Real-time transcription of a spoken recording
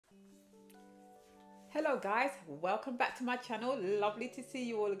Hello guys, welcome back to my channel. Lovely to see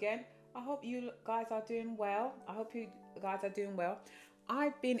you all again. I hope you guys are doing well. I hope you guys are doing well.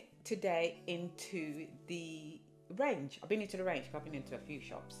 I've been today into the range. I've been into the range. I've been into a few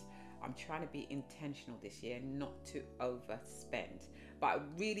shops. I'm trying to be intentional this year, not to overspend. But I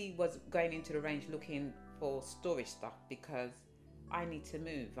really was going into the range looking for storage stuff because I need to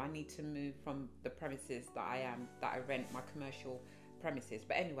move. I need to move from the premises that I rent, my commercial premises.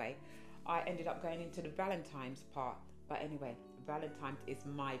 But anyway, I ended up going into the Valentine's part. But anyway, Valentine's is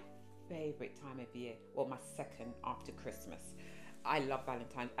my favorite time of year, or my second after Christmas. I love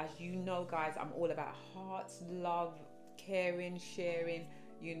Valentine's. As you know, guys, I'm all about hearts, love, caring, sharing,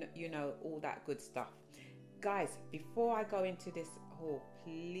 you know, all that good stuff. Guys, before I go into this haul,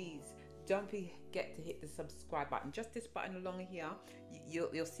 please don't forget to hit the subscribe button. Just this button along here,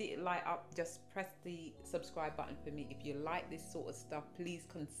 you'll see it light up. Just press the subscribe button for me. If you like this sort of stuff, please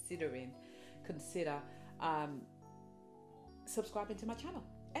consider subscribing to my channel.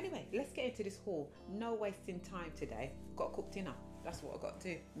 Anyway, let's get into this haul. No wasting time today. Got to cook dinner. That's what I got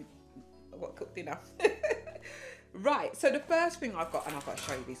to do. I got to cook dinner. Right, so the first thing I've got, and I've got to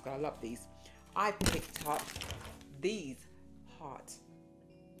show you these because I love these. I picked up these hearts.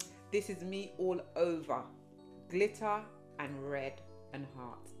 This is me all over. Glitter and red and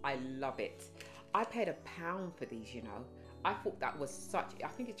hearts. I love it. I paid £1 for these, you know. I thought that was I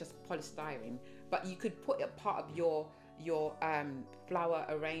think it's just polystyrene, but you could put it part of your flower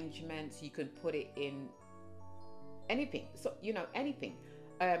arrangements. You could put it in anything. So, you know, anything.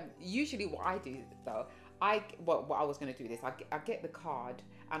 Usually what I do though, what I was going to do this, I get the card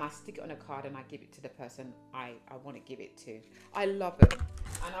and I stick it on a card and I give it to the person I want to give it to. I love them,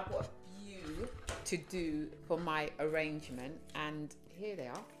 and I've got a few to do for my arrangement, and here they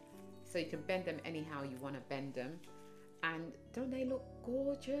are. So you can bend them anyhow you want to bend them, and don't they look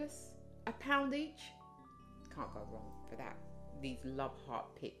gorgeous? £1 each, can't go wrong for that. These love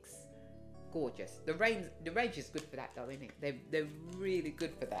heart picks, gorgeous. The range is good for that though, isn't it? They're really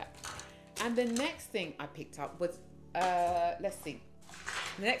good for that. And the next thing I picked up was let's see.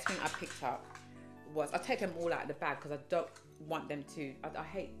 The next thing I picked up was, I take them all out of the bag because I don't want them to. I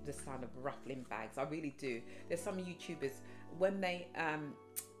hate the sound of ruffling bags. I really do. There's some YouTubers when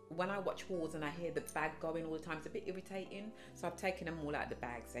I watch hauls and I hear the bag going all the time, it's a bit irritating. So I've taken them all out of the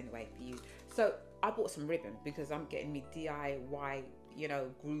bags anyway for you. So I bought some ribbon because I'm getting me DIY, you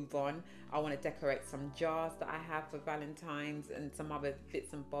know, groove on. I want to decorate some jars that I have for Valentine's and some other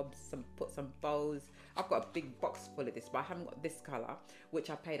bits and bobs, put some bows. I've got a big box full of this, but I haven't got this color, which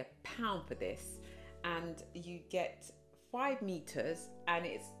I paid £1 for this. And you get 5 meters and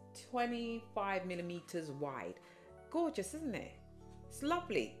it's 25 millimeters wide. Gorgeous, isn't it? It's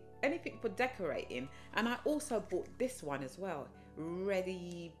lovely. Anything for decorating. And I also bought this one as well,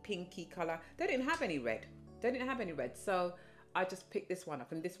 reddy pinky color. They didn't have any red. So I just picked this one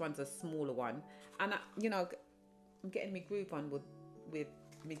up, and this one's a smaller one. And you know, I'm getting me groove on with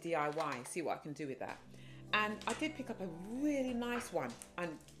me DIY, see what I can do with that. And I did pick up a really nice one.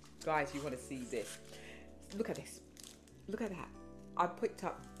 And guys, you want to see this? Look at this. Look at that. I picked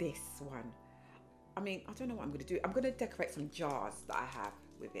up this one. I mean, I don't know what I'm going to do. I'm going to decorate some jars that I have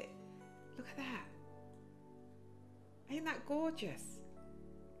with it. Look at that. Ain't that gorgeous?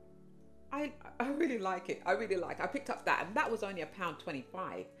 I really like it. I really like it. I picked up that, and that was only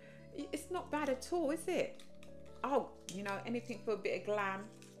 £1.25. It's not bad at all, is it? Oh, you know, anything for a bit of glam.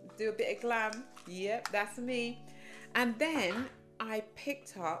 Do a bit of glam. Yep, that's me. And then I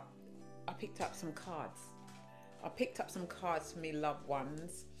picked up some cards. I picked up some cards for me loved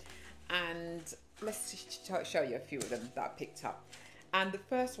ones, and let's show you a few of them that I picked up. And the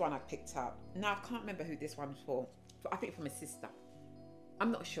first one I picked up, now I can't remember who this one's for. I think for my sister.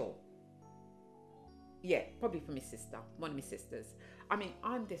 I'm not sure. Yeah, probably for my sister, one of my sisters. I mean,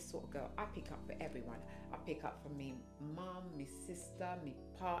 I'm this sort of girl. I pick up for everyone. I pick up for me mum, my sister, my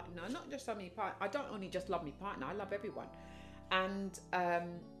partner. Not just on my partner. I don't only just love my partner. I love everyone. And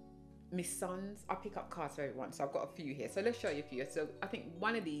my sons. I pick up cards for everyone. So I've got a few here. So let's show you a few. So I think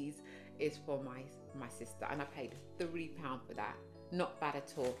one of these is for my sister, and I paid £3 for that. Not bad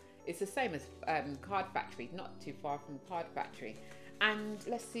at all. It's the same as Card Factory. Not too far from Card Factory. And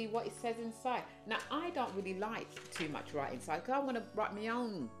let's see what it says inside. Now, I don't really like too much writing inside because I want to write my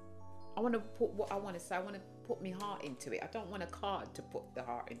own. I want to put what I want to say. I want to put my heart into it. I don't want a card to put the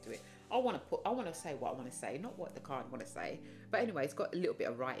heart into it. I want to say what I want to say, not what the card want to say. But anyway, it's got a little bit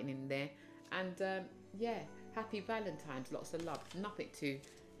of writing in there. And yeah, happy Valentine's, lots of love. Nothing too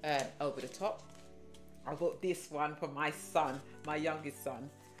over the top. I got this one for my son, my youngest son.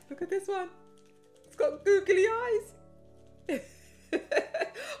 Look at this one. It's got googly eyes.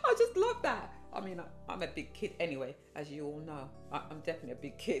 I just love that. I I mean, I'm a big kid anyway, as you all know. I'm definitely a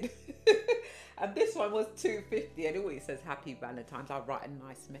big kid. And this one was $2.50, and it always says Happy Valentine's. I write a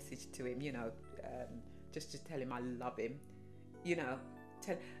nice message to him, you know, just to tell him I love him. You know,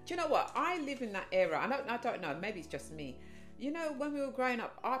 do you know what? I live in that era. I don't know. Maybe it's just me. You know, when we were growing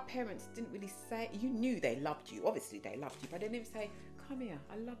up, our parents didn't really say. You knew they loved you. Obviously, they loved you, but they didn't say, "Come here,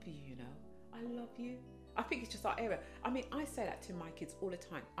 I love you." You know, I love you. I think it's just our era. I mean, I say that to my kids all the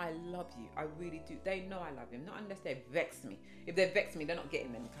time. I love you. I really do. They know I love them. Not unless they vex me. If they vex me, they're not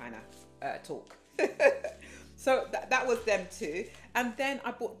getting them kind of talk. So that was them too. And then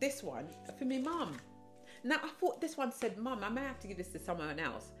I bought this one for me mum. Now, I thought this one said, Mum, I may have to give this to someone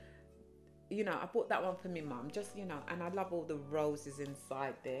else. You know, I bought that one for me mum. Just, you know, and I love all the roses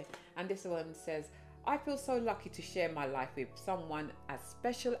inside there. And this one says, I feel so lucky to share my life with someone as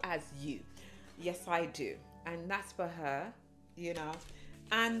special as you. Yes, I do. And that's for her, you know.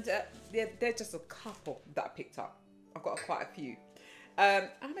 And they're just a couple that I picked up. I've got quite a few. How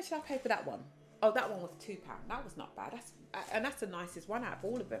much did I pay for that one? Oh, that one was £2. That was not bad. That's the nicest one out of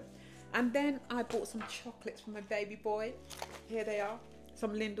all of them. And then I bought some chocolates for my baby boy. Here they are.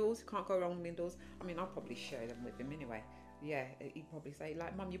 Some Lindors. Can't go wrong with Lindors. I mean, I'll probably share them with him anyway. Yeah, he'd probably say,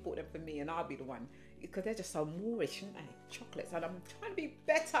 like, Mum, you bought them for me and I'll be the one. Because they're just so Moorish, aren't they? Chocolates. And I'm trying to be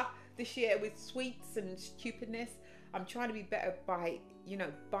better this year with sweets and stupidness. I'm trying to be better by, you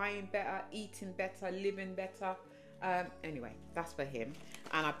know, buying better, eating better, living better. Anyway, that's for him.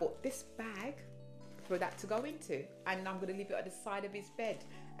 And I bought this bag for that to go into. And I'm going to leave it at the side of his bed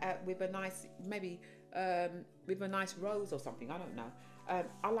with a nice, maybe with a nice rose or something. I don't know.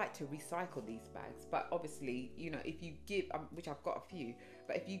 I like to recycle these bags, but obviously, you know, if you give, which I've got a few,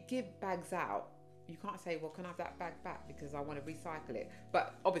 but if you give bags out, you can't say, well, can I have that bag back because I want to recycle it?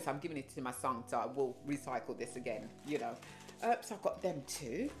 But obviously, I'm giving it to my son, so I will recycle this again, you know. So I've got them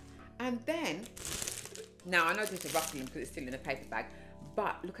too. And then, now I know this is roughly because it's still in a paper bag,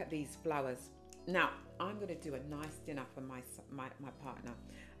 but look at these flowers. Now, I'm going to do a nice dinner for my partner,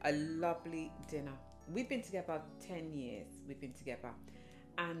 a lovely dinner. We've been together 10 years. We've been together.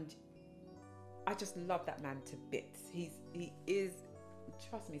 And I just love that man to bits. He is,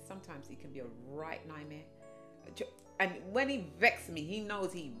 trust me, sometimes he can be a right nightmare. And when he vexes me, he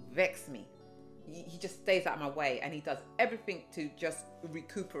knows he vexed me. He just stays out of my way and he does everything to just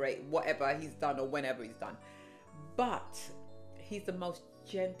recuperate whatever he's done or whenever he's done. But he's the most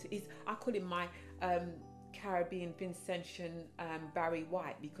gentle. I call him my Caribbean Vincentian Barry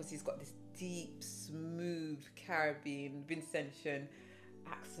White because he's got this deep, smooth Caribbean Vincentian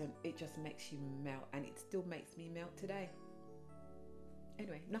accent. It just makes you melt, and it still makes me melt today.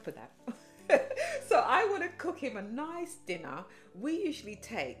 Anyway, enough of that. So I want to cook him a nice dinner. We usually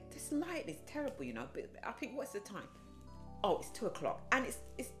take, this light is terrible, you know, but I think, what's the time? Oh, it's 2 o'clock and it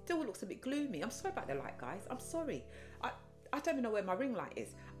still looks a bit gloomy. I'm sorry about the light, guys. I'm sorry. I don't even know where my ring light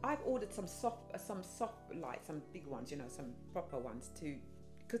is. I've ordered some soft lights, some big ones, you know, some proper ones too,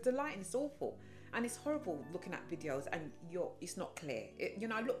 because the lighting is awful and it's horrible looking at videos and it's not clear. You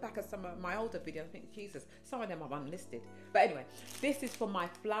know, I look back at some of my older videos, I think, Jesus, some of them are unlisted. But anyway, this is for my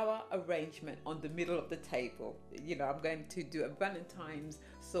flower arrangement on the middle of the table. You know, I'm going to do a Valentine's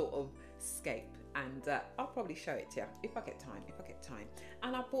sort of scape, and I'll probably show it to you if I get time.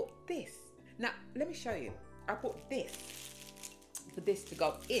 And I bought this. Now, let me show you. I bought this for this to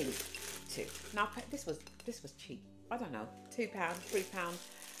go in to. Now, this was cheap. I don't know, £2, £3.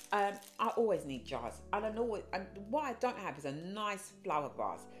 I always need jars, and and what I don't have is a nice flower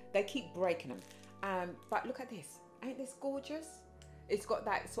vase. They keep breaking them. But look at this. Ain't this gorgeous? It's got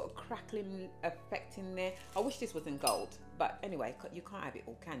that sort of crackling effect in there. I wish this was in gold, but anyway, you can't have it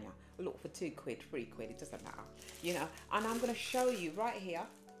all, can you? Look, for £2, £3, it doesn't matter, you know. And I'm going to show you right here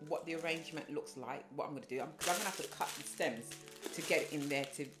what the arrangement looks like, what I'm going to do. Because I'm going to have to cut the stems to get it in there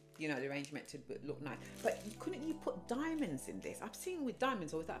to, you know, the arrangement to look nice. But couldn't you put diamonds in this? I've seen with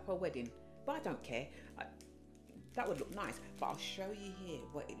diamonds, or is that for a wedding? But I don't care. That would look nice. But I'll show you here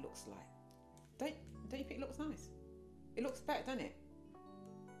what it looks like. Don't you think it looks nice? It looks better, doesn't it?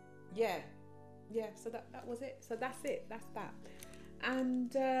 Yeah. So that was it. So that's it. That's that.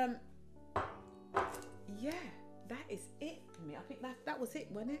 And yeah, that is it for me. I think that was it,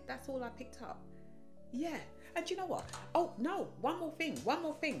 wasn't it? That's all I picked up. Yeah. And you know what? Oh no, one more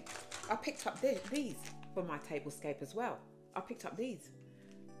thing. I picked up these for my tablescape as well. I picked up these.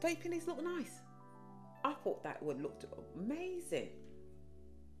 Don't you think these look nice? I thought that would look amazing.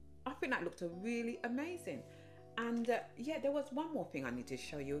 I think that looked really amazing. And yeah, there was one more thing I need to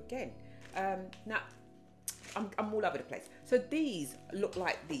show you again. Now, I'm all over the place. So these look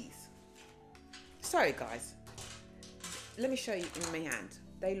like these. Sorry guys. Let me show you in my hand.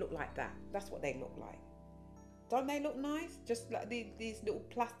 They look like that. That's what they look like. Don't they look nice? Just like these little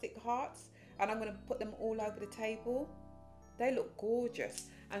plastic hearts. And I'm going to put them all over the table. They look gorgeous.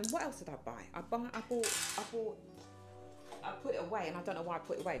 And what else did I buy? I put it away, and I don't know why I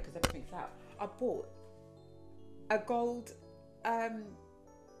put it away because everything's out. I bought a gold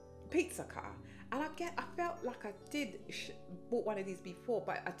pizza cutter, and I felt like I did bought one of these before,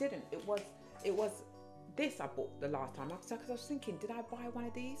 but I didn't. It was this I bought the last time. Because I was thinking, did I buy one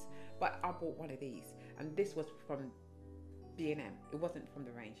of these? But I bought one of these, and this was from B&M. It wasn't from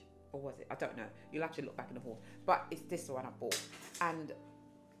the range, or was it? I don't know. You'll have to look back in the haul. But it's this one I bought, and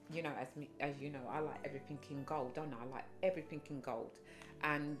you know, as you know, I like everything in gold, don't I? I like everything in gold,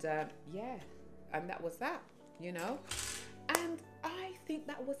 and yeah, and that was that, you know. And I think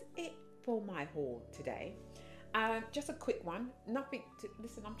that was it for my haul today. Just a quick one. Nothing to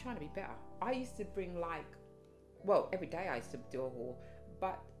listen. I'm trying to be better. I used to bring every day I used to do a haul,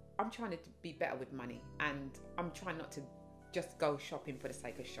 but I'm trying to be better with money, and I'm trying not to just go shopping for the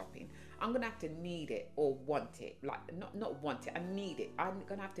sake of shopping. I'm gonna have to need it or want it. Like not want it. I need it. I'm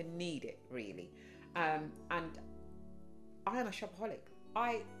gonna have to need it really. And I am a shopaholic.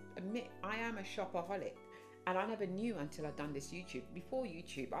 I admit I am a shopaholic. And I never knew until I'd done this YouTube. Before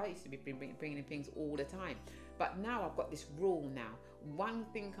YouTube, I used to be bringing in things all the time. But now I've got this rule now. One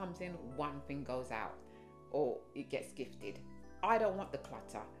thing comes in, one thing goes out. Or it gets gifted. I don't want the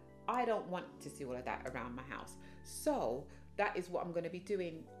clutter. I don't want to see all of that around my house. So that is what I'm going to be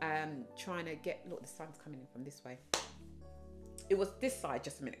doing. Trying to get, look, the sun's coming in from this way. It was this side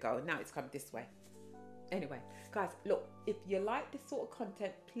just a minute ago. And now it's coming this way. Anyway, guys, look, if you like this sort of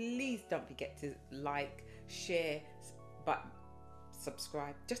content, please don't forget to like, share, but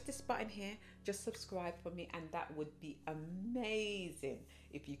subscribe. Just this button here, just subscribe for me, and that would be amazing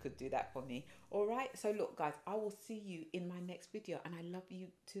if you could do that for me. All right, so look, guys, I will see you in my next video, and I love you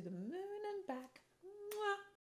to the moon and back.